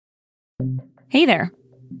Hey there.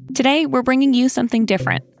 Today, we're bringing you something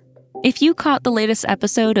different. If you caught the latest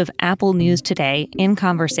episode of Apple News Today in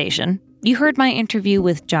Conversation, you heard my interview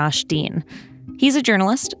with Josh Dean. He's a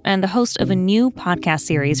journalist and the host of a new podcast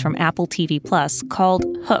series from Apple TV Plus called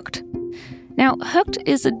Hooked. Now, Hooked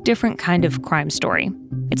is a different kind of crime story.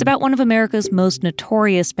 It's about one of America's most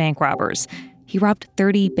notorious bank robbers. He robbed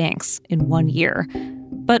 30 banks in 1 year.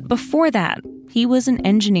 But before that, he was an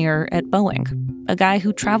engineer at Boeing, a guy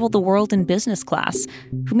who traveled the world in business class,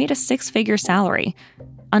 who made a six-figure salary,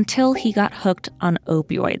 until he got hooked on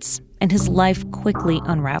opioids, and his life quickly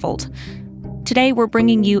unraveled. Today, we're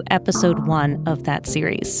bringing you episode 1 of that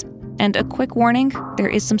series. And a quick warning, there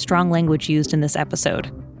is some strong language used in this episode.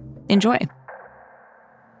 Enjoy.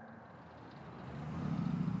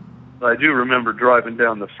 I do remember driving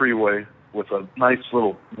down the freeway with a nice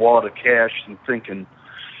little wad of cash and thinking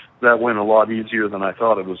that went a lot easier than I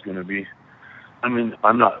thought it was going to be. I mean,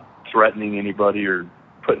 I'm not threatening anybody or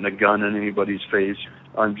putting a gun in anybody's face.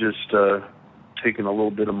 I'm just taking a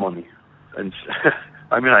little bit of money. And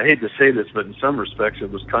I mean, I hate to say this, but in some respects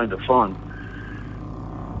it was kind of fun.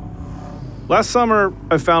 Last summer,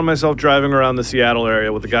 I found myself driving around the Seattle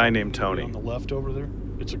area with a guy named Tony. On the left over there,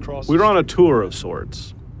 it's across. We were on a tour of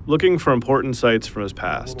sorts, looking for important sites from his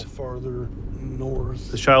past. A little farther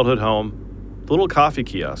north. His childhood home, the little coffee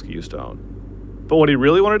kiosk he used to own. But what he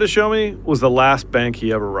really wanted to show me was the last bank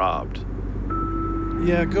he ever robbed.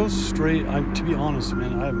 Yeah, go straight. To be honest,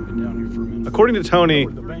 man, I haven't been down here for a minute. According to Tony,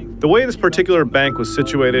 the way this particular bank was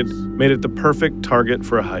situated made it the perfect target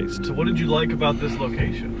for a heist. So what did you like about this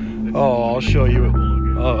location? Oh, I'll show you.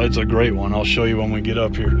 Oh, it's a great one. I'll show you when we get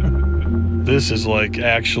up here. This is like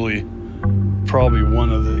actually probably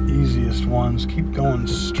one of the easiest ones. Keep going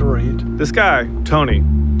straight. This guy, Tony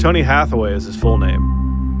Hathaway is his full name.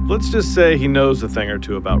 Let's just say he knows a thing or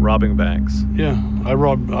two about robbing banks. Yeah, I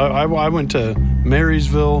went to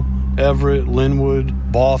Marysville, Everett,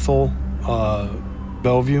 Linwood, Bothell,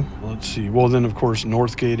 Bellevue. Let's see. Well, then, of course,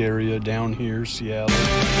 Northgate area down here, Seattle.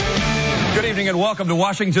 Good evening and welcome to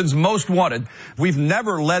Washington's Most Wanted. We've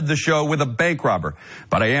never led the show with a bank robber,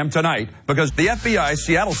 but I am tonight because the FBI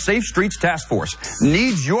Seattle Safe Streets Task Force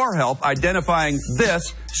needs your help identifying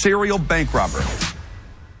this serial bank robber.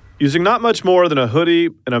 Using not much more than a hoodie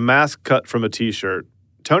and a mask cut from a t-shirt,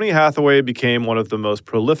 Tony Hathaway became one of the most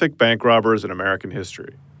prolific bank robbers in American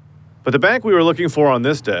history. But the bank we were looking for on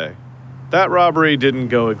this day, that robbery didn't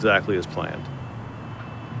go exactly as planned.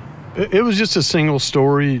 It was just a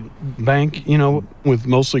single-story bank, with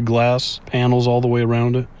mostly glass panels all the way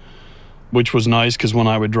around it, which was nice because when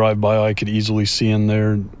I would drive by, I could easily see in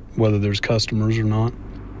there whether there's customers or not.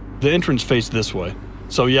 The entrance faced this way.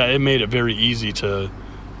 So, yeah, it made it very easy to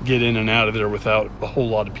get in and out of there without a whole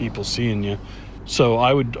lot of people seeing you. So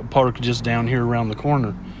I would park just down here around the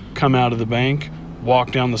corner, come out of the bank,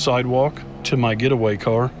 walk down the sidewalk to my getaway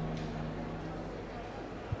car.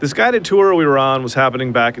 This guided tour we were on was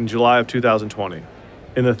happening back in July of 2020,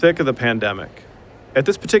 in the thick of the pandemic. At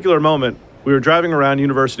this particular moment, we were driving around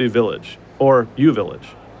University Village, or U Village,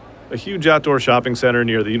 a huge outdoor shopping center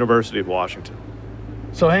near the University of Washington.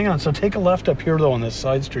 So hang on, so take a left up here though on this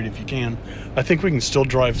side street if you can. I think we can still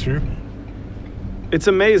drive through. It's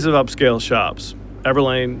a maze of upscale shops,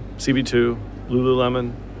 Everlane, CB2,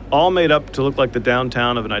 Lululemon, all made up to look like the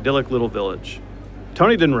downtown of an idyllic little village.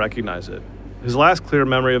 Tony didn't recognize it. His last clear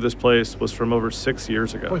memory of this place was from over 6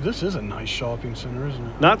 years ago. Boy, this is a nice shopping center, isn't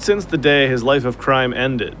it? Not since the day his life of crime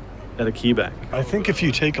ended at a key bank. I think if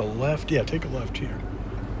you take a left, take a left here.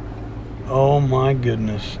 Oh my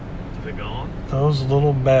goodness. Is it gone? Those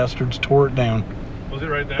little bastards tore it down. Was it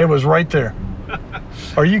right there? It was right there.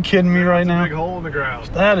 Are you kidding me right now? Big hole in the ground.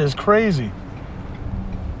 That is crazy.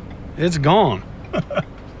 It's gone.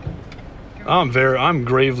 I'm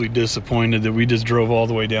gravely disappointed that we just drove all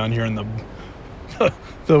the way down here and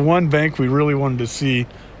the one bank we really wanted to see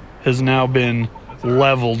has now been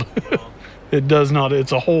leveled. It does not,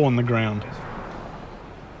 it's a hole in the ground.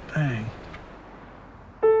 Dang.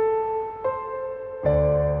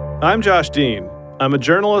 I'm Josh Dean. I'm a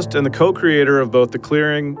journalist and the co-creator of both The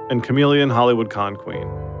Clearing and Chameleon Hollywood Con Queen.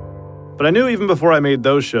 But I knew even before I made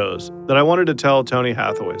those shows that I wanted to tell Tony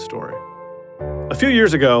Hathaway's story. A few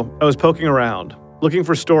years ago, I was poking around, looking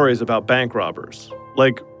for stories about bank robbers,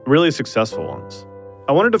 like really successful ones.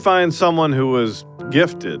 I wanted to find someone who was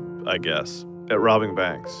gifted, I guess, at robbing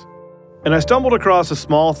banks. And I stumbled across a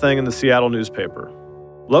small thing in the Seattle newspaper.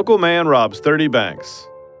 Local man robs 30 banks.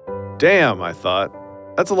 Damn, I thought.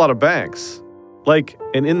 That's a lot of banks. Like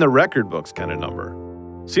an in the record books kind of number.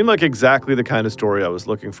 Seemed like exactly the kind of story I was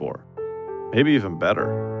looking for. Maybe even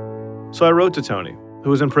better. So I wrote to Tony, who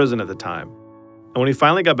was in prison at the time. And when he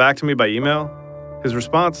finally got back to me by email, his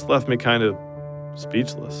response left me kind of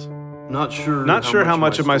speechless. Not sure how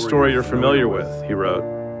much of my story you're familiar with, he wrote.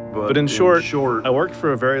 But in short, I worked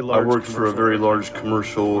for a very large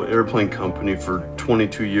commercial airplane company for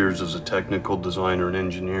 22 years as a technical designer and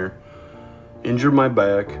engineer. Injured my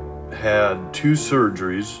back, had 2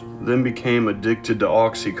 surgeries, then became addicted to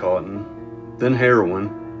Oxycontin, then heroin,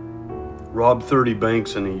 robbed 30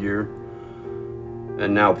 banks in a year,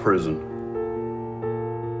 and now prison.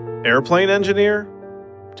 Airplane engineer?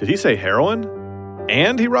 Did he say heroin?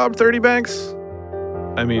 And he robbed 30 banks?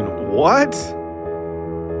 I mean, what?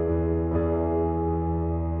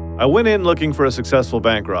 I went in looking for a successful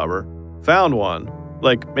bank robber, found one,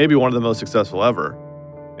 like maybe one of the most successful ever,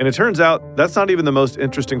 and it turns out that's not even the most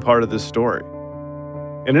interesting part of this story.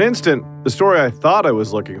 In an instant, the story I thought I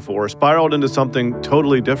was looking for spiraled into something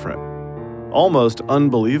totally different, almost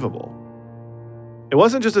unbelievable. It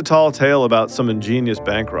wasn't just a tall tale about some ingenious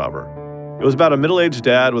bank robber. It was about a middle-aged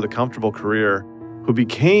dad with a comfortable career who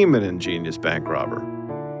became an ingenious bank robber.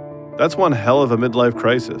 That's one hell of a midlife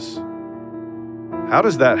crisis. How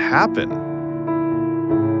does that happen?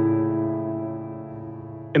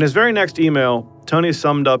 In his very next email, Tony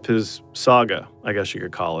summed up his saga, I guess you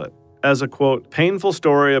could call it, as a, quote, painful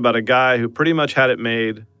story about a guy who pretty much had it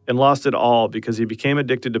made and lost it all because he became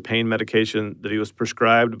addicted to pain medication that he was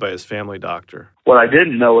prescribed by his family doctor. What I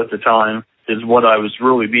didn't know at the time is what I was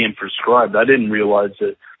really being prescribed. I didn't realize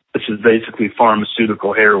that this is basically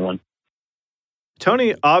pharmaceutical heroin.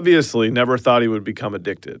 Tony obviously never thought he would become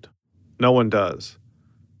addicted. No one does.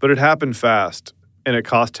 But it happened fast, and it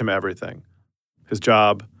cost him everything. His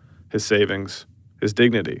job, his savings, his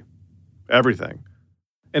dignity, everything.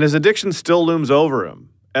 And his addiction still looms over him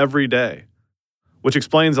every day, which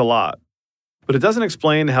explains a lot. But it doesn't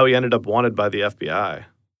explain how he ended up wanted by the FBI.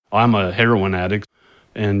 I'm a heroin addict,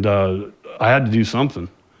 and I had to do something,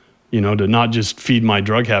 to not just feed my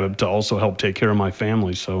drug habit, but to also help take care of my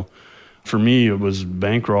family. So for me, it was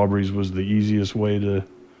bank robberies was the easiest way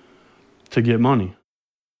to get money.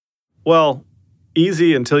 Well,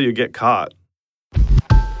 easy until you get caught.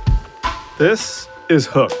 This is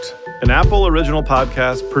Hooked, an Apple original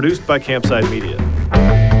podcast produced by Campside Media.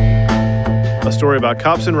 A story about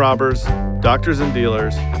cops and robbers, doctors and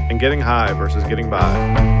dealers, and getting high versus getting by.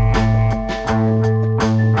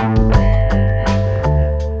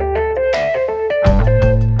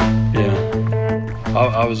 Yeah,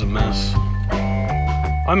 I was a mess.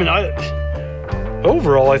 I mean,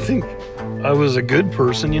 overall, I think I was a good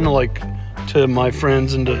person, to my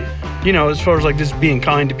friends and to, as far as just being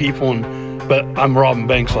kind to people, but I'm robbing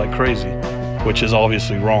banks like crazy, which is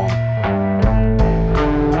obviously wrong.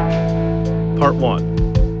 Part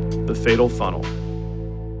 1, The Fatal Funnel.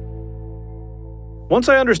 Once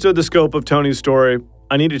I understood the scope of Tony's story,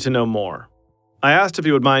 I needed to know more. I asked if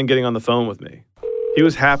he would mind getting on the phone with me. He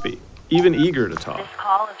was happy, even eager to talk. This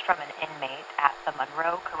call is from an inmate at the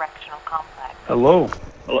Monroe Correctional Complex. Hello.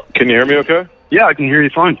 Can you hear me okay? Yeah, I can hear you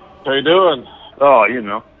fine. How you doing? Oh,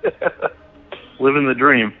 living the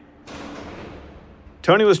dream.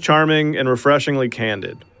 Tony was charming and refreshingly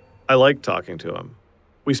candid. I liked talking to him.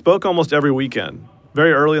 We spoke almost every weekend,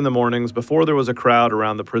 very early in the mornings before there was a crowd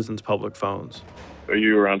around the prison's public phones. Are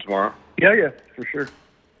you around tomorrow? Yeah, for sure.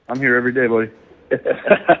 I'm here every day, buddy.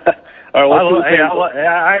 All right,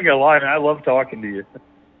 I ain't gonna lie, man. I love talking to you.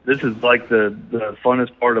 This is like the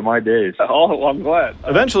funnest part of my days. Oh, well, I'm glad.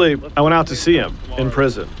 Eventually, I went out to see him in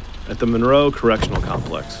prison at the Monroe Correctional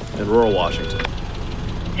Complex in rural Washington.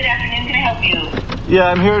 Good afternoon, can I help you? Yeah,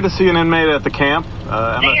 I'm here to see an inmate at the camp. They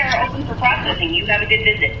are open for processing. You have a good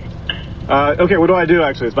visit. Okay, what do I do,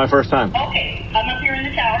 actually? It's my first time. Okay, I'm up here in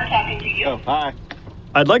the tower talking to you. Oh, hi.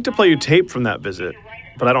 I'd like to play you tape from that visit,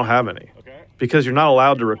 but I don't have any. Because you're not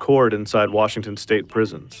allowed to record inside Washington state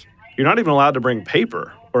prisons. You're not even allowed to bring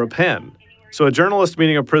paper or a pen. So a journalist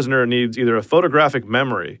meeting a prisoner needs either a photographic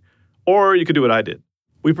memory, or you could do what I did.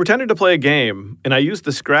 We pretended to play a game, and I used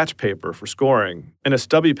the scratch paper for scoring and a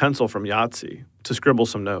stubby pencil from Yahtzee to scribble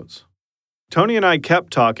some notes. Tony and I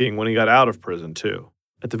kept talking when he got out of prison, too,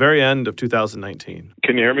 at the very end of 2019.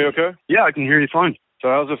 Can you hear me okay? Yeah, I can hear you fine. So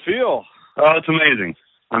how's it feel? Oh, it's amazing.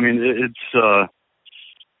 I mean,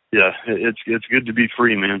 it's good to be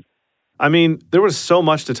free, man. I mean, there was so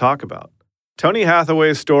much to talk about. Tony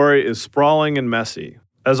Hathaway's story is sprawling and messy,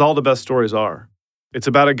 as all the best stories are. It's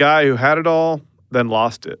about a guy who had it all, then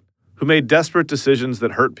lost it, who made desperate decisions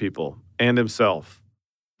that hurt people and himself.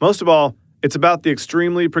 Most of all, it's about the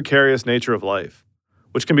extremely precarious nature of life,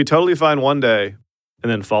 which can be totally fine one day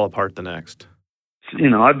and then fall apart the next.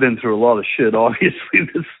 I've been through a lot of shit, obviously,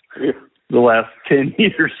 the last 10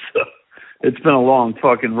 years. So it's been a long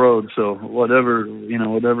fucking road. So whatever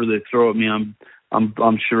they throw at me,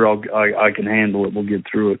 I'm sure I can handle it. We'll get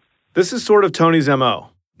through it. This is sort of Tony's MO.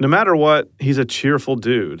 No matter what, he's a cheerful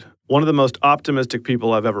dude, one of the most optimistic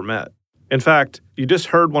people I've ever met. In fact, you just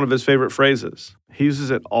heard one of his favorite phrases. He uses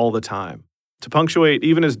it all the time to punctuate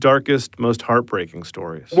even his darkest, most heartbreaking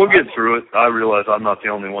stories. We'll get through it. I realize I'm not the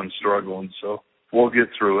only one struggling, so we'll get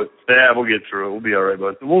through it. Yeah, we'll get through it. We'll be all right,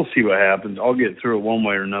 but we'll see what happens. I'll get through it one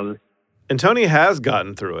way or another. And Tony has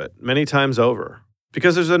gotten through it many times over,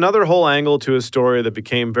 because there's another whole angle to his story that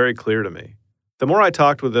became very clear to me. The more I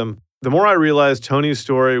talked with him, the more I realized Tony's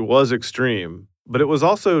story was extreme, but it was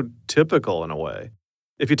also typical in a way.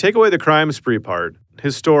 If you take away the crime spree part,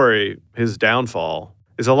 his story, his downfall,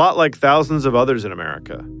 is a lot like thousands of others in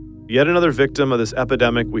America. Yet another victim of this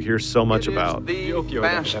epidemic we hear so much about. The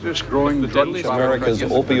fastest growing America's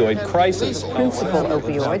opioid crisis. Principal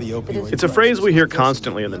opioid. It's a phrase we hear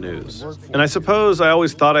constantly in the news, and I suppose I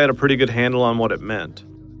always thought I had a pretty good handle on what it meant.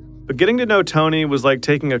 But getting to know Tony was like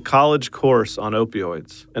taking a college course on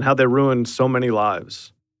opioids and how they ruined so many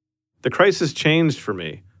lives. The crisis changed for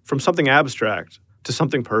me from something abstract to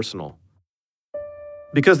something personal.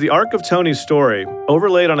 Because the arc of Tony's story,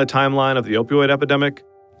 overlaid on a timeline of the opioid epidemic,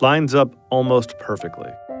 lines up almost perfectly.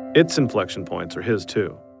 Its inflection points are his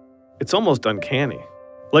too. It's almost uncanny.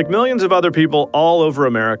 Like millions of other people all over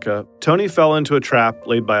America, Tony fell into a trap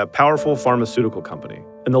laid by a powerful pharmaceutical company,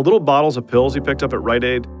 and the little bottles of pills he picked up at Rite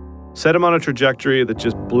Aid set him on a trajectory that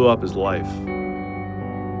just blew up his life.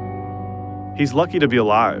 He's lucky to be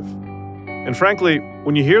alive. And frankly,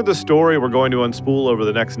 when you hear the story we're going to unspool over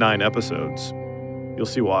the next 9 episodes, you'll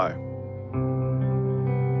see why.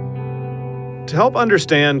 To help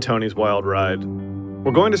understand Tony's wild ride,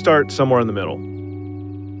 we're going to start somewhere in the middle,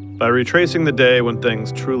 by retracing the day when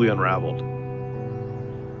things truly unraveled.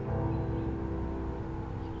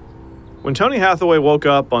 When Tony Hathaway woke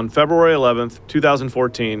up on February 11th,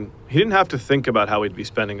 2014, he didn't have to think about how he'd be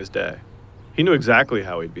spending his day. He knew exactly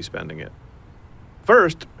how he'd be spending it.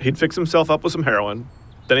 First, he'd fix himself up with some heroin,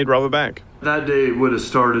 then he'd rob a bank. That day would have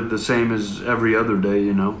started the same as every other day,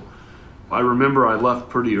 you know. I remember I left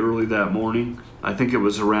pretty early that morning. I think it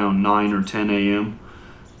was around 9 or 10 a.m.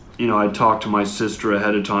 You know, I talked to my sister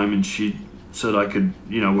ahead of time and she said I could,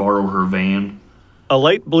 borrow her van. A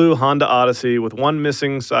light blue Honda Odyssey with one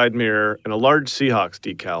missing side mirror and a large Seahawks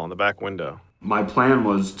decal on the back window. My plan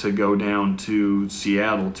was to go down to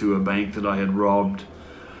Seattle to a bank that I had robbed,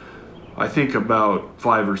 I think about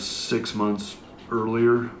 5 or 6 months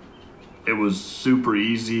earlier. It was super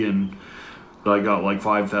easy and I got like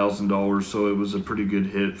 $5,000, so it was a pretty good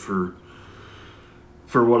hit for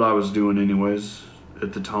what I was doing anyways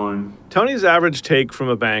at the time. Tony's average take from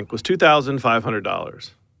a bank was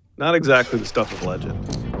 $2,500. Not exactly the stuff of legend.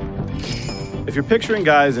 If you're picturing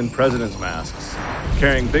guys in president's masks,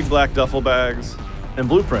 carrying big black duffel bags, and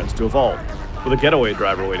blueprints to a vault with a getaway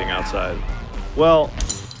driver waiting outside, well,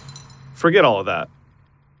 forget all of that.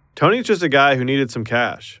 Tony's just a guy who needed some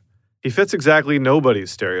cash. He fits exactly nobody's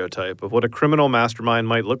stereotype of what a criminal mastermind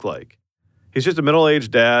might look like. He's just a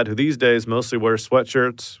middle-aged dad who these days mostly wears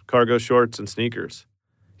sweatshirts, cargo shorts, and sneakers.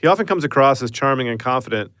 He often comes across as charming and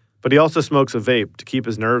confident, but he also smokes a vape to keep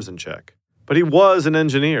his nerves in check. But he was an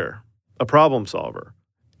engineer, a problem solver.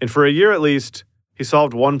 And for a year at least, he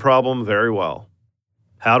solved one problem very well: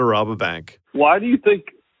 how to rob a bank. Why do you think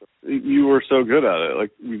you were so good at it?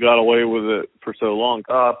 Like, you got away with it for so long?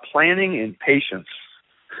 Planning and patience,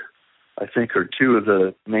 I think, are two of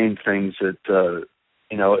the main things that,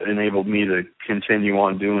 enabled me to continue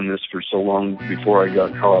on doing this for so long before I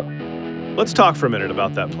got caught. Let's talk for a minute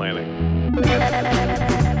about that planning.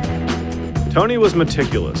 Tony was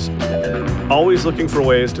meticulous, always looking for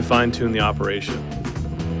ways to fine-tune the operation.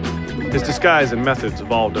 His disguise and methods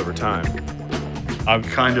evolved over time. I've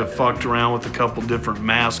kind of fucked around with a couple different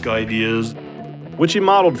mask ideas, which he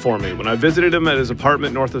modeled for me when I visited him at his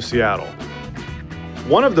apartment north of Seattle.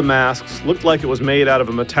 One of the masks looked like it was made out of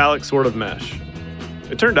a metallic sort of mesh.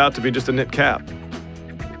 It turned out to be just a knit cap.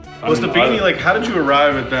 Was the beanie, how did you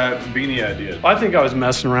arrive at that beanie idea? I think I was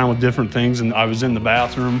messing around with different things, and I was in the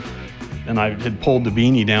bathroom, and I had pulled the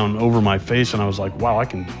beanie down over my face, and I was like, wow, I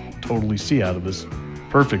can totally see out of this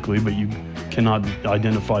perfectly, but you cannot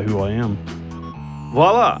identify who I am.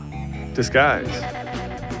 Voila, disguise.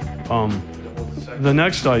 The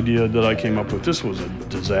next idea that I came up with, this was a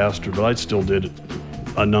disaster, but I still did it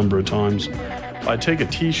a number of times. I'd take a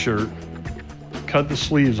t-shirt, cut the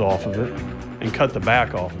sleeves off of it, and cut the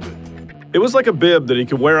back off of it. It was like a bib that he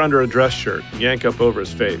could wear under a dress shirt and yank up over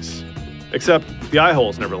his face. Except the eye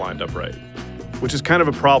holes never lined up right, which is kind of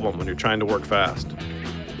a problem when you're trying to work fast.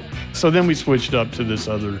 So then we switched up to this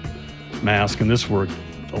other mask, and this worked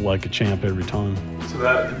like a champ every time. So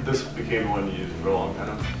this became one you used for a long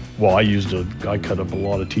time? Well, I cut up a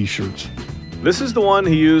lot of T-shirts. This is the one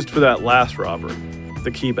he used for that last robbery,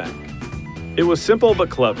 the Key Bank. It was simple but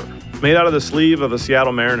clever, made out of the sleeve of a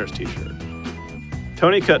Seattle Mariners T-shirt.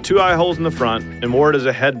 Tony cut 2 eye holes in the front and wore it as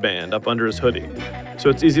a headband up under his hoodie, so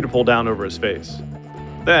it's easy to pull down over his face.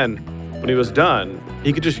 Then, when he was done,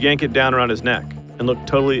 he could just yank it down around his neck and look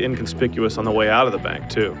totally inconspicuous on the way out of the bank,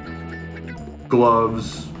 too.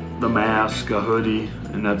 Gloves, the mask, a hoodie,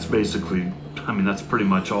 and that's pretty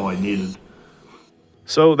much all I needed.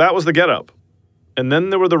 So that was the getup. And then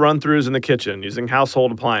there were the run-throughs in the kitchen using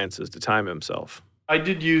household appliances to time himself. I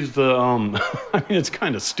did use the, it's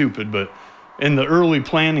kind of stupid, but in the early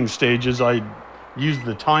planning stages, I used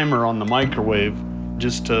the timer on the microwave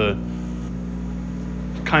just to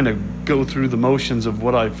kind of go through the motions of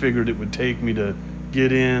what I figured it would take me to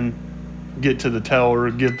get in, get to the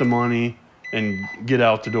teller, get the money, and get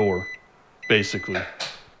out the door, basically.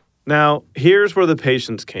 Now, here's where the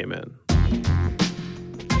patience came in.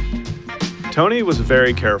 Tony was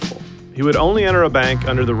very careful. He would only enter a bank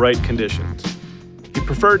under the right conditions. He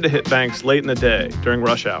preferred to hit banks late in the day during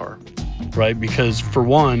rush hour. Right, because for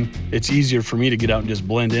one, it's easier for me to get out and just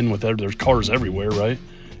blend in with there's cars everywhere, right?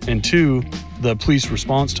 And two, the police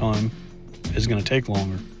response time is going to take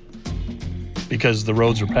longer because the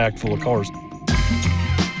roads are packed full of cars.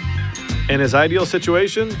 In his ideal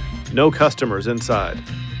situation, no customers inside.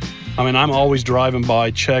 I mean, I'm always driving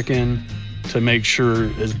by, checking to make sure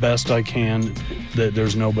as best I can that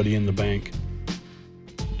there's nobody in the bank.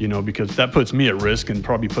 You know, because that puts me at risk and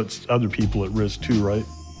probably puts other people at risk too, right?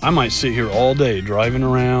 I might sit here all day driving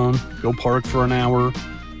around, go park for an hour,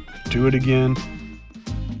 do it again.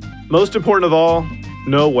 Most important of all,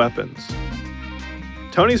 no weapons.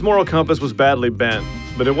 Tony's moral compass was badly bent,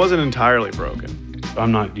 but it wasn't entirely broken.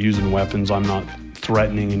 I'm not using weapons. I'm not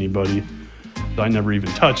threatening anybody. I never even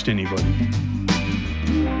touched anybody.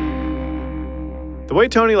 The way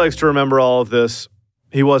Tony likes to remember all of this,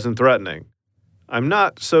 he wasn't threatening. I'm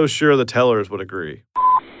not so sure the tellers would agree.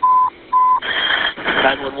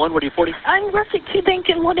 911, what are you 40? I'm working at Bank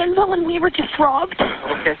in Woodinville and we were just robbed.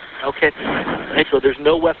 Okay. Hey, so there's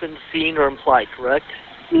no weapons seen or implied, correct?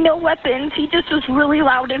 No weapons. He just was really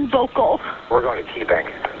loud and vocal. We're going to Key Bank.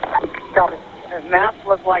 Got it. His mask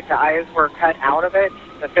looked like the eyes were cut out of it.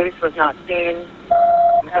 The face was not seen.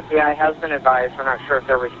 The FBI has been advised. We're not sure if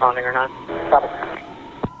they're responding or not. Got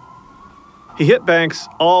it. He hit banks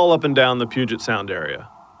all up and down the Puget Sound area.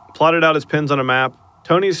 Plotted out his pins on a map,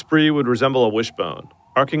 Tony's spree would resemble a wishbone,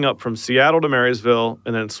 arcing up from Seattle to Marysville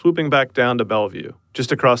and then swooping back down to Bellevue,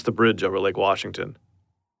 just across the bridge over Lake Washington.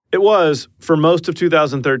 It was, for most of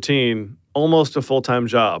 2013, almost a full-time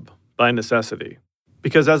job, by necessity.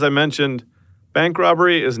 Because as I mentioned, bank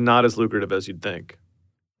robbery is not as lucrative as you'd think.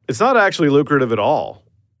 It's not actually lucrative at all.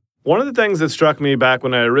 One of the things that struck me back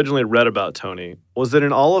when I originally read about Tony was that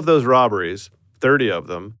in all of those robberies, 30 of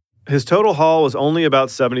them, his total haul was only about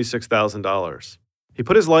 $76,000. He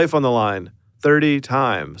put his life on the line 30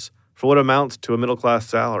 times for what amounts to a middle-class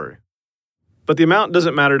salary. But the amount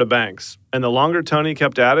doesn't matter to banks, and the longer Tony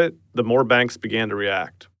kept at it, the more banks began to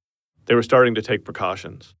react. They were starting to take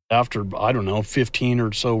precautions. After, 15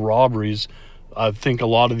 or so robberies, I think a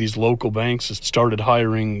lot of these local banks started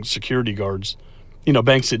hiring security guards. You know,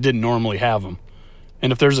 banks that didn't normally have them.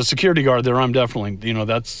 And if there's a security guard there, I'm definitely,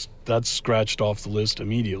 that's scratched off the list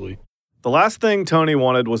immediately. The last thing Tony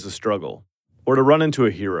wanted was a struggle, or to run into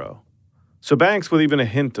a hero. So banks with even a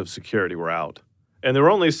hint of security were out. And there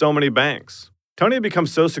were only so many banks. Tony had become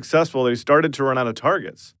so successful that he started to run out of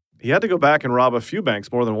targets. He had to go back and rob a few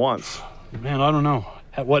banks more than once. Man, I don't know.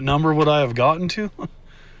 At what number would I have gotten to?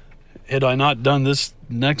 Had I not done this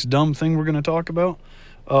next dumb thing we're going to talk about?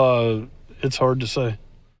 It's hard to say.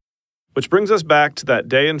 Which brings us back to that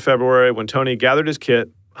day in February when Tony gathered his kit,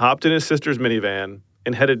 hopped in his sister's minivan,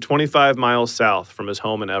 and headed 25 miles south from his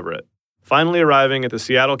home in Everett, finally arriving at the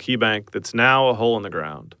Seattle Key Bank that's now a hole in the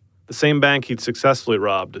ground, the same bank he'd successfully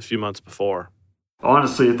robbed a few months before.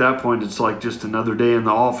 Honestly, at that point, it's like just another day in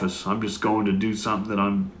the office. I'm just going to do something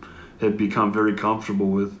that had become very comfortable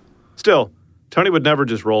with. Still, Tony would never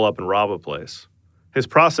just roll up and rob a place. His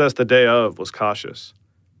process the day of was cautious.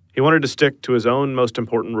 He wanted to stick to his own most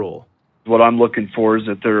important rule. What I'm looking for is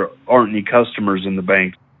that there aren't any customers in the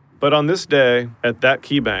bank. But on this day, at that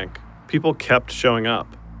Key Bank, people kept showing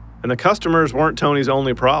up. And the customers weren't Tony's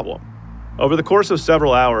only problem. Over the course of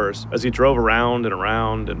several hours, as he drove around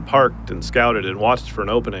and parked and scouted and watched for an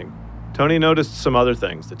opening, Tony noticed some other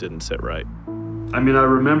things that didn't sit right. I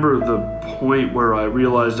remember the point where I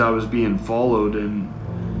realized I was being followed, and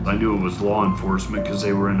I knew it was law enforcement because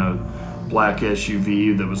they were in a black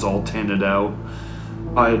SUV that was all tinted out.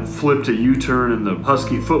 I had flipped a U-turn in the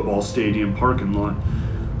Husky football stadium parking lot.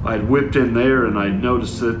 I had whipped in there and I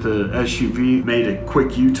noticed that the SUV made a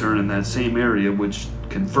quick U-turn in that same area, which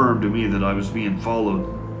confirmed to me that I was being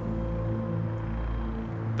followed.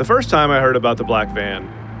 The first time I heard about the black van,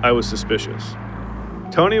 I was suspicious.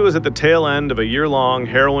 Tony was at the tail end of a year-long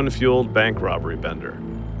heroin-fueled bank robbery bender.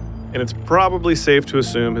 And it's probably safe to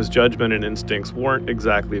assume his judgment and instincts weren't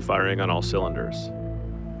exactly firing on all cylinders.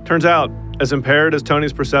 Turns out, as impaired as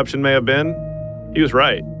Tony's perception may have been, he was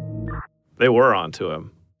right. They were onto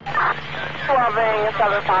him. 12A,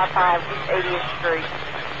 755 East 80th Street.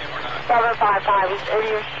 755 East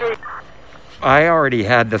 80th Street. I already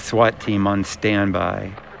had the SWAT team on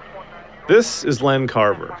standby. This is Len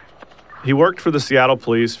Carver. He worked for the Seattle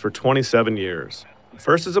Police for 27 years,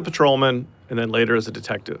 first as a patrolman and then later as a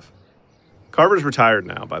detective. Carver's retired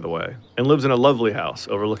now, by the way, and lives in a lovely house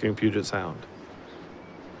overlooking Puget Sound.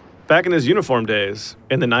 Back in his uniform days,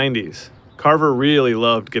 in the 90s, Carver really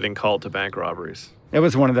loved getting called to bank robberies. It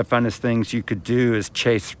was one of the funnest things you could do is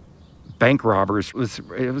chase bank robbers.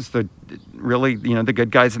 It was the really, the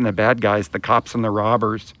good guys and the bad guys, the cops and the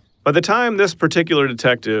robbers. By the time this particular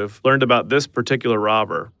detective learned about this particular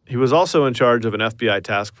robber, he was also in charge of an FBI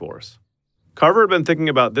task force. Carver had been thinking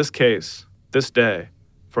about this case, this day,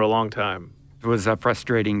 for a long time. It was a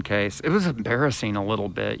frustrating case. It was embarrassing a little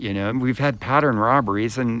bit, We've had pattern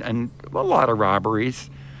robberies and a lot of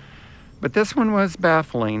robberies. But this one was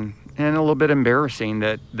baffling and a little bit embarrassing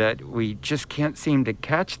that we just can't seem to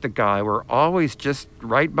catch the guy. We're always just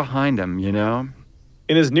right behind him, In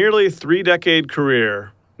his nearly 3-decade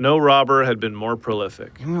career, no robber had been more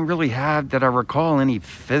prolific. We don't really have, that I recall, any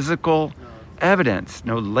physical evidence.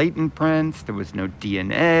 No latent prints. There was no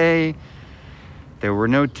DNA. There were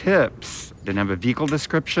no tips. Didn't have a vehicle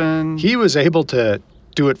description. He was able to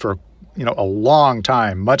do it for, a long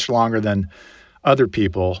time, much longer than other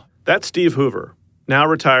people. That's Steve Hoover, now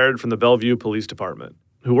retired from the Bellevue Police Department,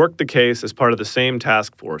 who worked the case as part of the same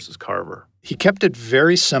task force as Carver. He kept it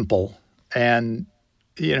very simple, and,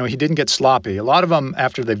 he didn't get sloppy. A lot of them,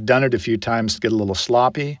 after they've done it a few times, get a little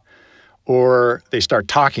sloppy, or they start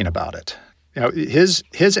talking about it. His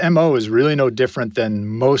MO is really no different than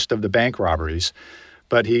most of the bank robberies,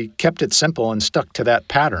 but he kept it simple and stuck to that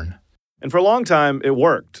pattern. And for a long time, it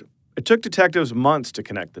worked. It took detectives months to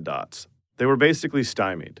connect the dots. They were basically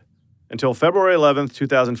stymied. Until February 11th,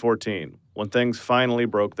 2014, when things finally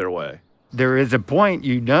broke their way. There is a point,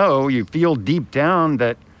 you feel deep down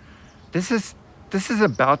that this is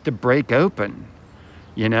about to break open,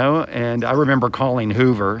 And I remember calling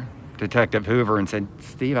Hoover, Detective Hoover, and said,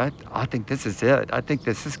 Steve, I think this is it. I think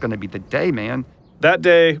this is going to be the day, man. That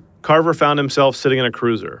day, Carver found himself sitting in a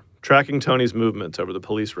cruiser, tracking Tony's movements over the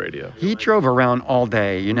police radio. He drove around all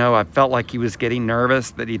day. I felt like he was getting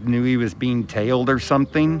nervous, that he knew he was being tailed or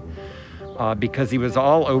something, because he was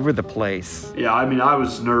all over the place. Yeah, I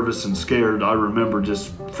was nervous and scared. I remember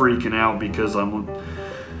just freaking out because I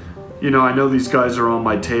know these guys are on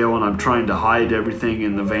my tail and I'm trying to hide everything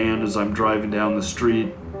in the van as I'm driving down the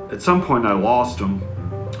street. At some point, I lost them.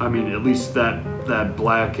 At least that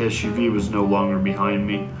black SUV was no longer behind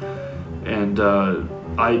me. And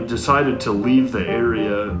I decided to leave the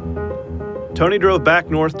area. Tony drove back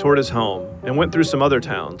north toward his home and went through some other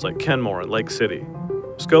towns like Kenmore and Lake City,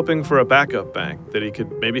 scoping for a backup bank that he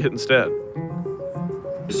could maybe hit instead.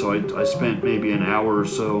 So I spent maybe an hour or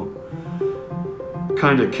so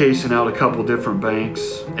kind of casing out a couple different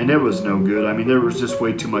banks, and it was no good. There was just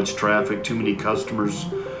way too much traffic, too many customers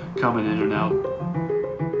coming in and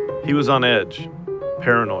out. He was on edge,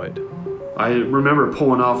 paranoid. I remember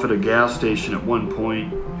pulling off at a gas station at one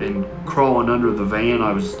point and crawling under the van.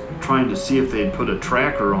 I was trying to see if they had put a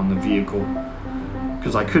tracker on the vehicle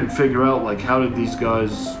because I couldn't figure out, how did these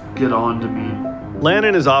guys get on to me? Len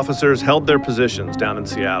and his officers held their positions down in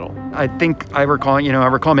Seattle. I think I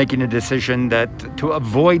recall making a decision that to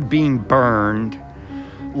avoid being burned,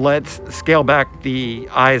 let's scale back the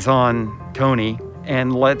eyes on Tony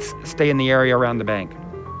and let's stay in the area around the bank.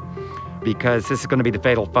 Because this is going to be the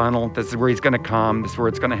fatal funnel. This is where he's going to come. This is where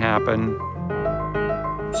it's going to happen.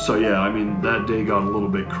 So yeah, that day got a little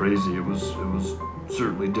bit crazy. It was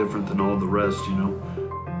certainly different than all the rest,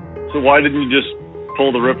 So why didn't you just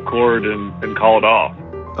pull the ripcord and call it off?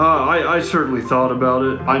 I certainly thought about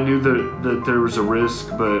it. I knew that there was a risk,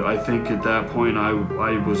 but I think at that point I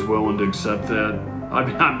was willing to accept that.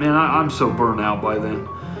 I'm so burnt out by then.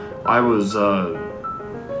 I was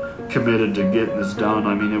committed to getting this done.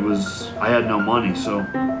 I had no money, so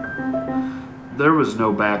there was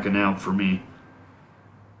no backing out for me.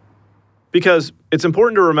 Because it's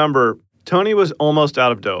important to remember, Tony was almost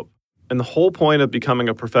out of dope. And the whole point of becoming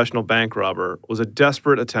a professional bank robber was a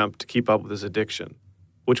desperate attempt to keep up with his addiction,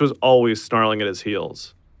 which was always snarling at his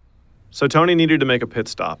heels. So Tony needed to make a pit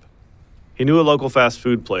stop. He knew a local fast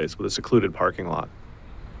food place with a secluded parking lot.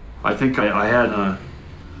 I think I had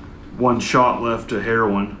one shot left of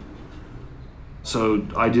heroin. So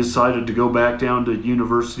I decided to go back down to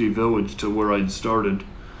University Village to where I'd started.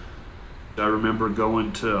 I remember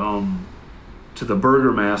going to the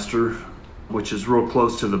Burgermaster, which is real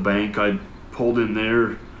close to the bank. I pulled in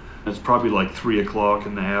there. It's probably like 3 o'clock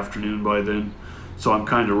in the afternoon by then. So I'm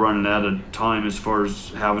kind of running out of time as far as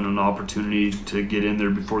having an opportunity to get in there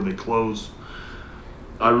before they close.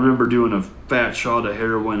 I remember doing a fat shot of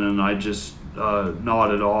heroin and I just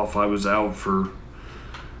nodded off. I was out for,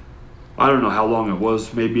 I don't know how long it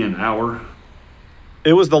was, maybe an hour.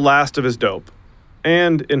 It was the last of his dope.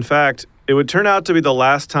 And, in fact, it would turn out to be the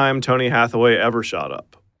last time Tony Hathaway ever shot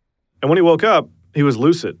up. And when he woke up, he was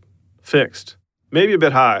lucid, fixed, maybe a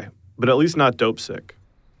bit high, but at least not dope sick.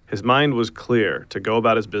 His mind was clear to go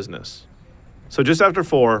about his business. So just after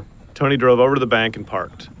 4, Tony drove over to the bank and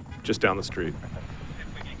parked, just down the street.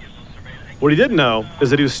 What he didn't know is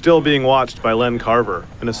that he was still being watched by Len Carver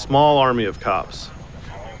and a small army of cops.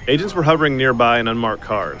 Agents were hovering nearby in unmarked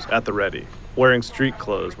cars, at the ready, wearing street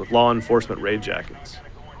clothes with law enforcement raid jackets.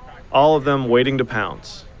 All of them waiting to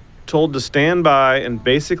pounce, told to stand by and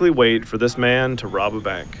basically wait for this man to rob a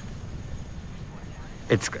bank.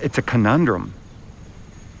 It's a conundrum.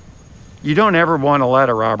 You don't ever want to let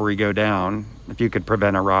a robbery go down if you could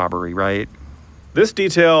prevent a robbery, right? This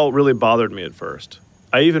detail really bothered me at first.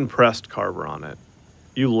 I even pressed Carver on it.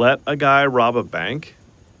 You let a guy rob a bank?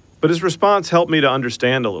 But his response helped me to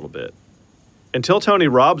understand a little bit. Until Tony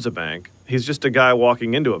robs a bank, he's just a guy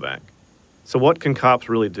walking into a bank. So what can cops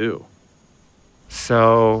really do?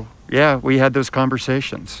 So, yeah, we had those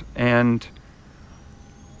conversations. And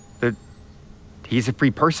he's a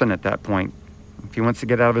free person at that point. If he wants to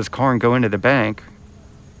get out of his car and go into the bank,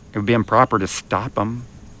 it would be improper to stop him.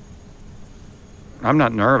 I'm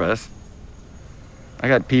not nervous. I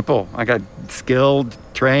got skilled,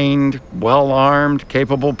 trained, well-armed,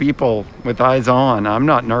 capable people with eyes on. I'm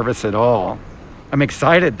not nervous at all. I'm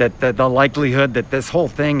excited that the likelihood that this whole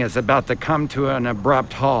thing is about to come to an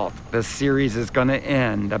abrupt halt. This series is going to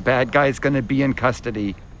end. The bad guy's going to be in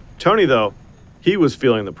custody. Tony, though, he was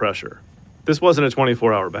feeling the pressure. This wasn't a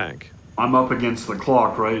 24-hour bank. I'm up against the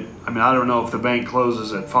clock, right? I mean, I don't know if the bank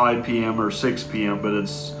closes at 5 p.m. or 6 p.m., but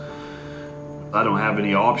I don't have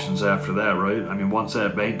any options after that, right? I mean, once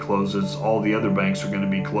that bank closes, all the other banks are going to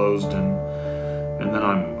be closed, and then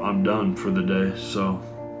I'm done for the day. So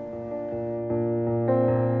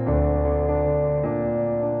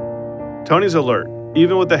Tony's alert,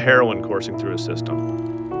 even with the heroin coursing through his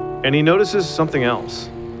system. And he notices something else.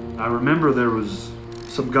 I remember there was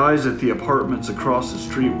some guys at the apartments across the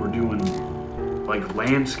street were doing like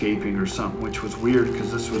landscaping or something, which was weird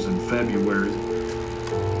because this was in February.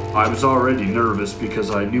 I was already nervous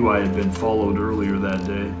because I knew I had been followed earlier that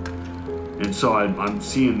day. And so I'm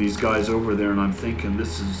seeing these guys over there and I'm thinking,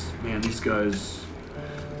 these guys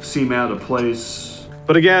seem out of place.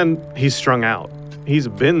 But again, he's strung out. He's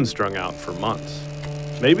been strung out for months.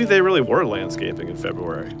 Maybe they really were landscaping in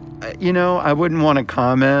February. I wouldn't want to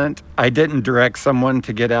comment. I didn't direct someone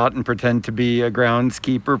to get out and pretend to be a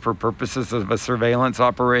groundskeeper for purposes of a surveillance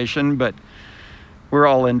operation, but we're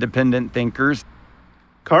all independent thinkers.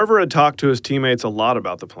 Carver had talked to his teammates a lot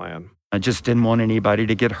about the plan. I just didn't want anybody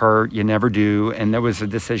to get hurt. You never do. And there was a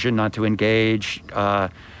decision not to engage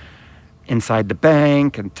inside the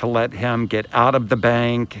bank and to let him get out of the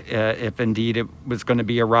bank if indeed it was going to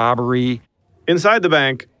be a robbery. Inside the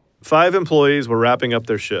bank, 5 employees were wrapping up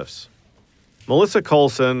their shifts. Melissa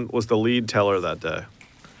Colson was the lead teller that day.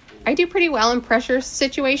 I do pretty well in pressure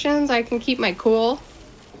situations. I can keep my cool.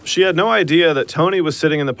 She had no idea that Tony was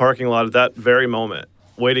sitting in the parking lot at that very moment,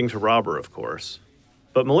 waiting to rob her, of course.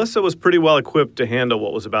 But Melissa was pretty well equipped to handle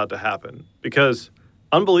what was about to happen because,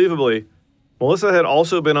 unbelievably, Melissa had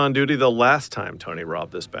also been on duty the last time Tony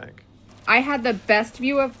robbed this bank. I had the best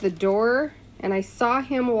view of the door, and I saw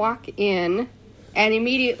him walk in and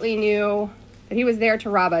immediately knew that he was there to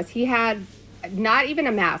rob us. He had not even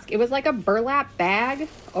a mask. It was like a burlap bag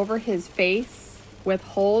over his face with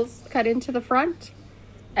holes cut into the front.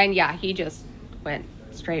 And yeah, he just went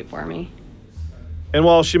straight for me. And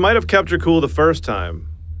while she might have kept her cool the first time,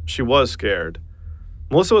 she was scared.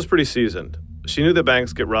 Melissa was pretty seasoned. She knew that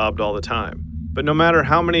banks get robbed all the time. But no matter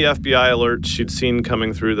how many FBI alerts she'd seen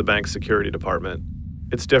coming through the bank's security department,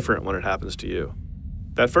 it's different when it happens to you.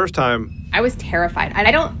 That first time, I was terrified.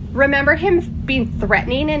 I don't remember him being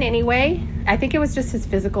threatening in any way. I think it was just his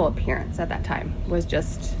physical appearance at that time was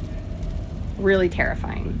just really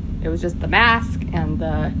terrifying. It was just the mask and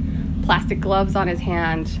the plastic gloves on his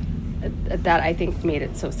hand that I think made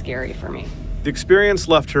it so scary for me. The experience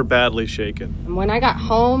left her badly shaken. When I got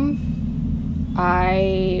home,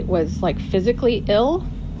 I was like physically ill.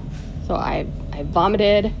 So I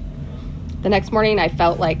vomited. The next morning, I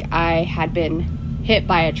felt like I had been hit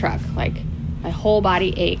by a truck. Like my whole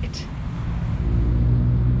body ached.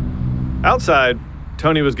 Outside,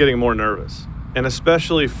 Tony was getting more nervous and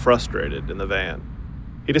especially frustrated in the van.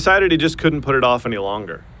 He decided he just couldn't put it off any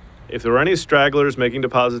longer. If there were any stragglers making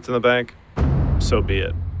deposits in the bank, so be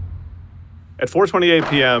it. At 4:28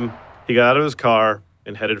 p.m., he got out of his car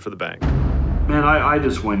and headed for the bank. Man, I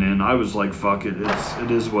just went in. I was like, fuck it.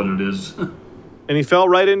 It is what it is. And he fell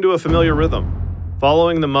right into a familiar rhythm,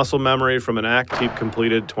 following the muscle memory from an act he'd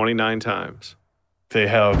completed 29 times. They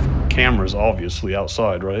have cameras, obviously,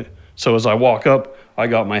 outside, right? So as I walk up, I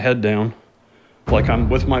got my head down, like I'm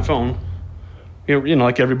with my phone. You know,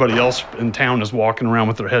 like everybody else in town is walking around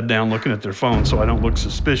with their head down, looking at their phone, so I don't look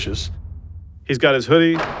suspicious. He's got his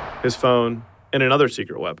hoodie, his phone, and another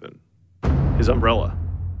secret weapon, his umbrella.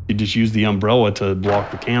 You just use the umbrella to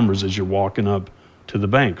block the cameras as you're walking up to the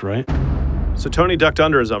bank, right? So Tony ducked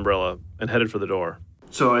under his umbrella and headed for the door.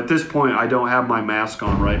 So at this point, I don't have my mask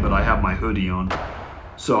on, right, but I have my hoodie on.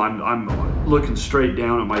 So I'm looking straight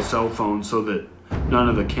down at my cell phone so that none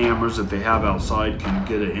of the cameras that they have outside can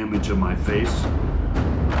get an image of my face.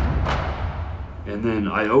 And then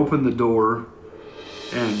I open the door,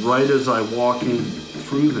 and right as I walk in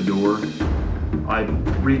through the door, I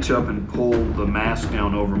reach up and pull the mask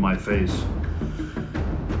down over my face.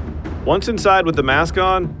 Once inside with the mask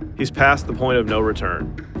on, he's past the point of no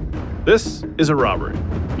return. This is a robbery.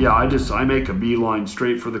 Yeah, I make a beeline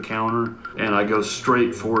straight for the counter, and I go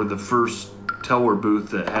straight for the first teller booth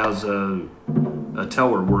that has a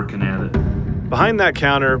teller working at it. Behind that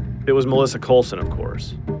counter, it was Melissa Colson, of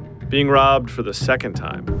course, being robbed for the second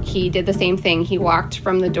time. He did the same thing. He walked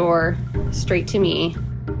from the door straight to me,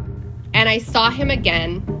 and I saw him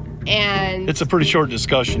again, and... It's a pretty short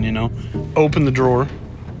discussion, you know. Open the drawer.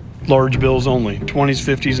 Large bills only, 20s,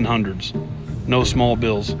 50s, and 100s. No small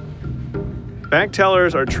bills. Bank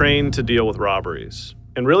tellers are trained to deal with robberies.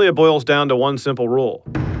 And really it boils down to one simple rule: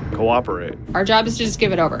 cooperate. Our job is to just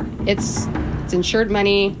give it over. It's insured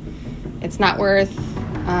money. It's not worth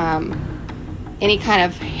any kind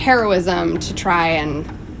of heroism to try and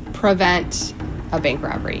prevent a bank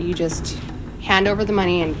robbery. You just hand over the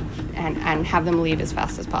money and have them leave as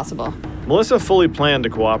fast as possible. Melissa fully planned to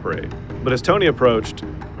cooperate, but as Tony approached,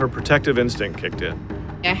 her protective instinct kicked in.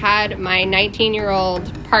 I had my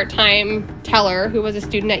 19-year-old part-time teller who was a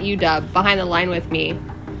student at UW behind the line with me.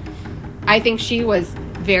 I think she was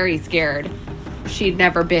very scared. She'd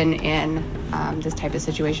never been in this type of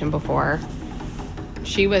situation before.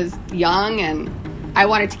 She was young and I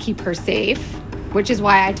wanted to keep her safe, which is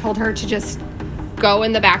why I told her to just go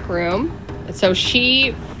in the back room. So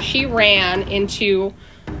she ran into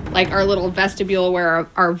like our little vestibule where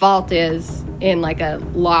our vault is, in like a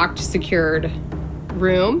locked, secured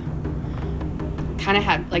room. Kind of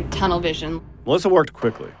had like tunnel vision. Melissa worked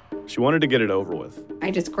quickly. She wanted to get it over with.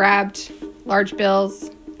 I just grabbed large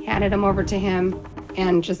bills, handed them over to him,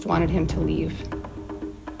 and just wanted him to leave.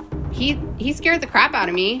 He scared the crap out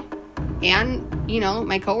of me and, you know,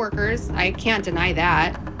 my coworkers. I can't deny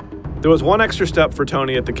that. There was one extra step for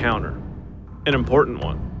Tony at the counter, an important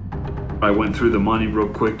one. I went through the money real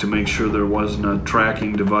quick to make sure there wasn't a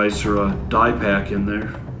tracking device or a die pack in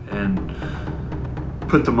there, and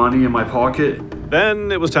put the money in my pocket.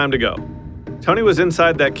 Then it was time to go. Tony was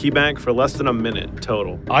inside that key bank for less than a minute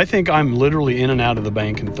total. I think I'm literally in and out of the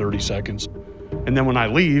bank in 30 seconds. And then when I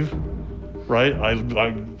leave, right,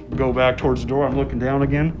 I go back towards the door, I'm looking down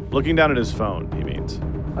again. Looking down at his phone, he means.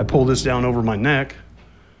 I pull this down over my neck,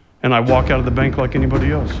 and I walk out of the bank like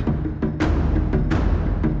anybody else.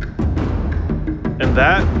 And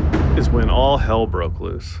that is when all hell broke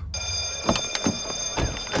loose.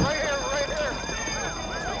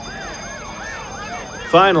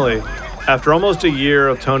 Finally, after almost a year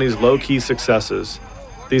of Tony's low-key successes,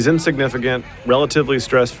 these insignificant, relatively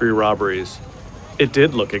stress-free robberies, it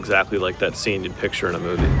did look exactly like that scene you'd picture in a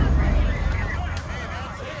movie.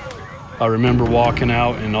 I remember walking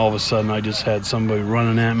out, and all of a sudden I just had somebody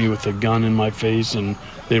running at me with a gun in my face, and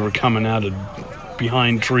they were coming out of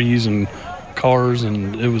behind trees and cars,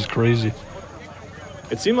 and it was crazy.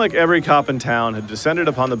 It seemed like every cop in town had descended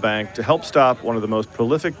upon the bank to help stop one of the most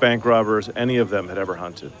prolific bank robbers any of them had ever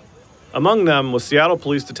hunted. Among them was Seattle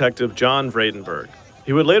Police Detective John Vredenberg.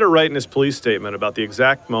 He would later write in his police statement about the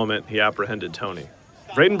exact moment he apprehended Tony.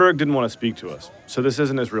 Vredenberg didn't want to speak to us, so this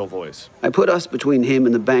isn't his real voice. I put us between him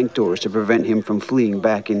and the bank doors to prevent him from fleeing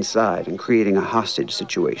back inside and creating a hostage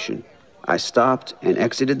situation. I stopped and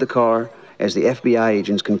exited the car as the FBI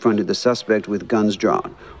agents confronted the suspect with guns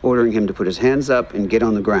drawn, ordering him to put his hands up and get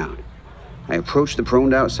on the ground. I approached the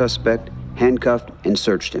proned-out suspect, handcuffed, and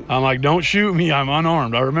searched him. I'm like, don't shoot me, I'm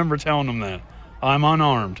unarmed. I remember telling him that. I'm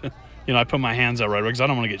unarmed. I put my hands out right away because I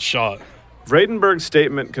don't want to get shot. Vredenberg's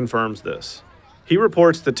statement confirms this. He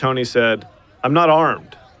reports that Tony said, "I'm not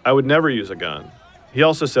armed. I would never use a gun." He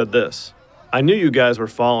also said this, "I knew you guys were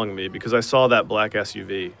following me because I saw that black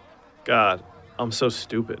SUV. God, I'm so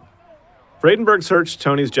stupid." Vredenberg searched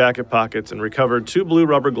Tony's jacket pockets and recovered 2 blue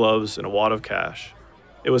rubber gloves and a wad of cash.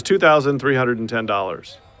 It was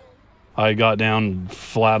 $2,310. I got down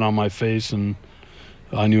flat on my face and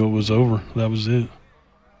I knew it was over. That was it.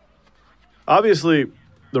 Obviously,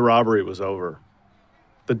 the robbery was over.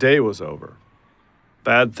 The day was over.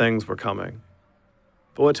 Bad things were coming.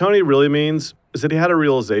 But what Tony really means is that he had a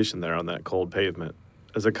realization there on that cold pavement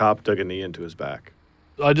as a cop dug a knee into his back.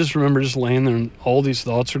 I just remember just laying there and all these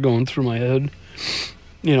thoughts are going through my head.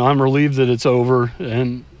 I'm relieved that it's over,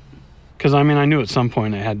 and because I knew at some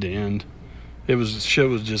point it had to end. Shit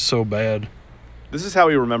was just so bad. This is how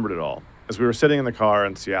he remembered it all, as we were sitting in the car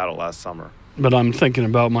in Seattle last summer. But I'm thinking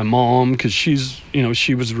about my mom, because she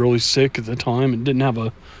was really sick at the time and didn't have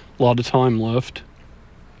a lot of time left.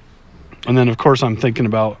 And then, of course, I'm thinking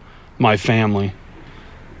about my family.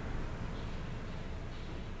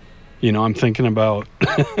 I'm thinking about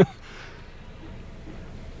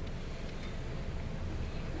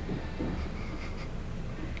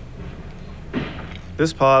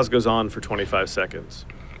This pause goes on for 25 seconds,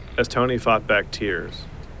 as Tony fought back tears.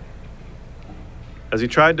 As he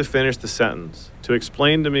tried to finish the sentence, to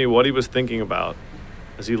explain to me what he was thinking about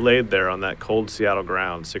as he laid there on that cold Seattle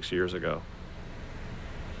ground 6 years ago.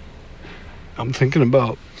 I'm thinking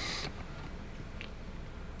about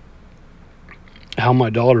how my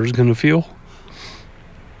daughter's going to feel.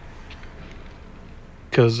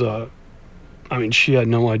 Because, she had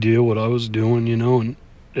no idea what I was doing, and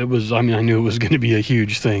it was, I knew it was going to be a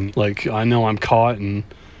huge thing. Like, I know I'm caught and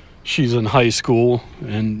she's in high school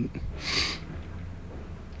and,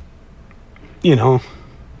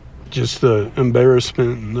 just the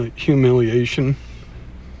embarrassment and the humiliation,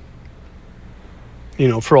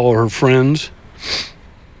 for all her friends,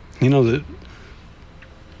 that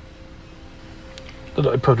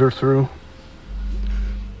I put her through.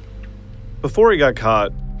 Before he got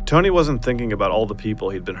caught, Tony wasn't thinking about all the people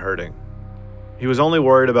he'd been hurting. He was only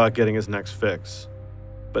worried about getting his next fix.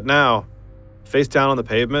 But now, face down on the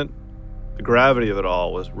pavement, the gravity of it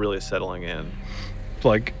all was really settling in.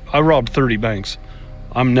 Like, I robbed 30 banks.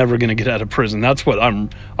 I'm never going to get out of prison. That's what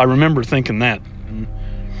I remember thinking that. And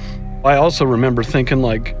I also remember thinking,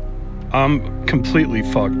 like, I'm completely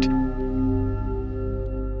fucked.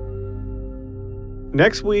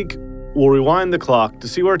 Next week, we'll rewind the clock to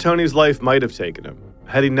see where Tony's life might have taken him,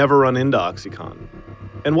 had he never run into OxyContin.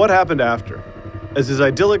 And what happened after, as his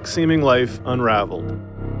idyllic-seeming life unraveled,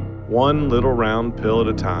 one little round pill at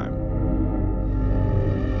a time.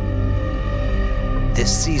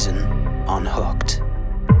 This season on Hooked.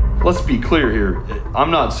 Let's be clear here.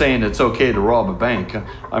 I'm not saying it's okay to rob a bank.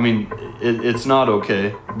 It's not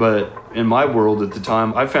okay. But in my world at the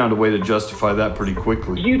time, I found a way to justify that pretty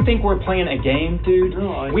quickly. You think we're playing a game, dude?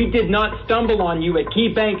 No, We did not stumble on you at Key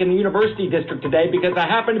Bank in the University District today because I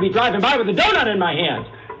happened to be driving by with a donut in my hand.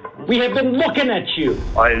 We have been looking at you.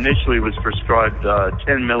 I initially was prescribed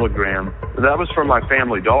 10 milligram. That was from my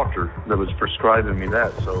family doctor that was prescribing me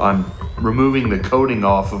that. So I'm removing the coating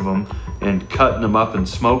off of them and cutting them up and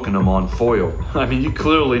smoking them on foil. You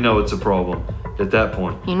clearly know it's a problem at that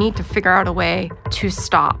point. You need to figure out a way to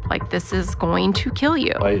stop. Like, this is going to kill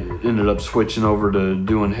you. I ended up switching over to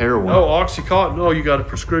doing heroin. Oh, OxyContin. Oh, you got a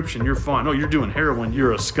prescription. You're fine. Oh, you're doing heroin.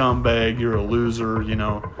 You're a scumbag. You're a loser,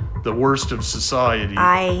 the worst of society.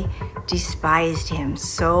 I despised him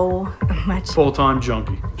so much. Full-time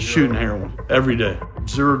junkie, shooting heroin every day.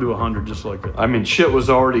 0 to 100, just like that. Shit was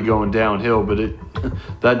already going downhill, but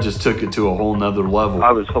that just took it to a whole nother level.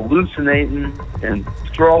 I was hallucinating and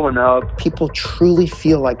throwing up. People truly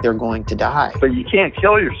feel like they're going to die. But you can't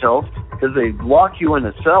kill yourself because they lock you in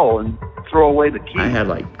a cell and throw away the key. I had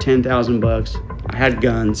like $10,000. I had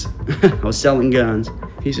guns. I was selling guns.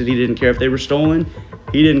 He said he didn't care if they were stolen.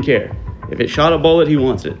 He didn't care. If it shot a bullet, he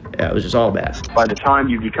wants it. Yeah, it was just all bad. By the time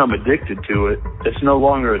you become addicted to it, it's no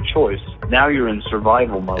longer a choice. Now you're in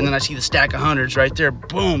survival mode. And then I see the stack of hundreds right there.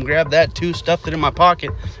 Boom, grab that too, stuffed it in my pocket,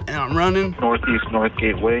 and I'm running. Northeast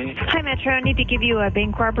Northgate Way. Hi, Metro. I need to give you a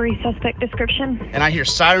bank robbery suspect description. And I hear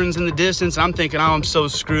sirens in the distance, and I'm thinking, oh, I'm so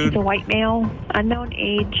screwed. It's a white male, unknown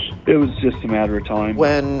age. It was just a matter of time.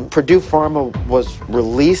 When Purdue Pharma was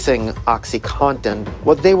releasing OxyContin,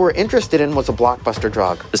 what they were interested in was a blockbuster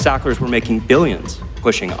drug. The Sacklers were making billions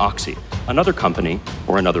pushing Oxy. Another company,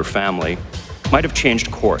 or another family, might have changed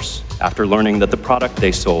course after learning that the product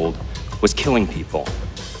they sold was killing people,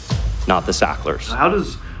 not the Sacklers. How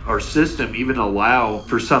does our system even allow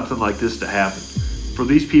for something like this to happen? For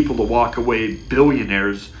these people to walk away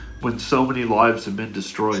billionaires when so many lives have been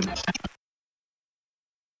destroyed?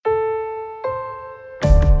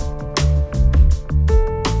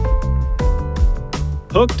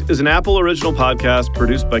 Hooked is an Apple original podcast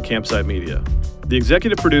produced by Campside Media. The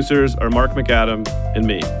executive producers are Mark McAdam and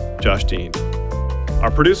me, Josh Dean. Our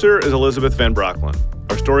producer is Elizabeth Van Brocklin.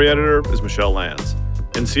 Our story editor is Michelle Lanz.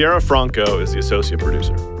 And Sierra Franco is the associate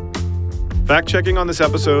producer. Fact-checking on this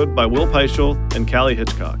episode by Will Peichel and Callie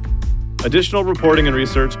Hitchcock. Additional reporting and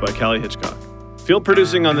research by Callie Hitchcock. Field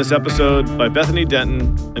producing on this episode by Bethany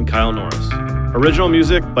Denton and Kyle Norris. Original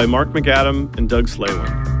music by Mark McAdam and Doug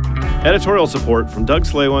Slaywin. Editorial support from Doug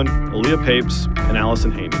Slaywin, Aaliyah Papes, and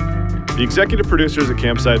Allison Haney. The executive producers at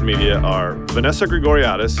Campside Media are Vanessa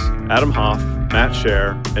Gregoriadis, Adam Hoff, Matt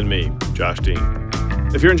Scher, and me, Josh Dean.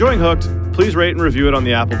 If you're enjoying Hooked, please rate and review it on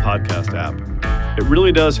the Apple Podcast app. It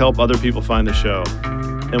really does help other people find the show,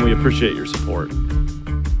 and we appreciate your support.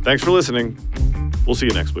 Thanks for listening. We'll see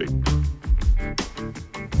you next week.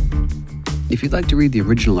 If you'd like to read the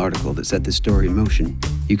original article that set this story in motion,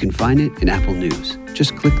 you can find it in Apple News.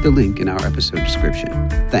 Just click the link in our episode description.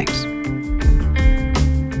 Thanks.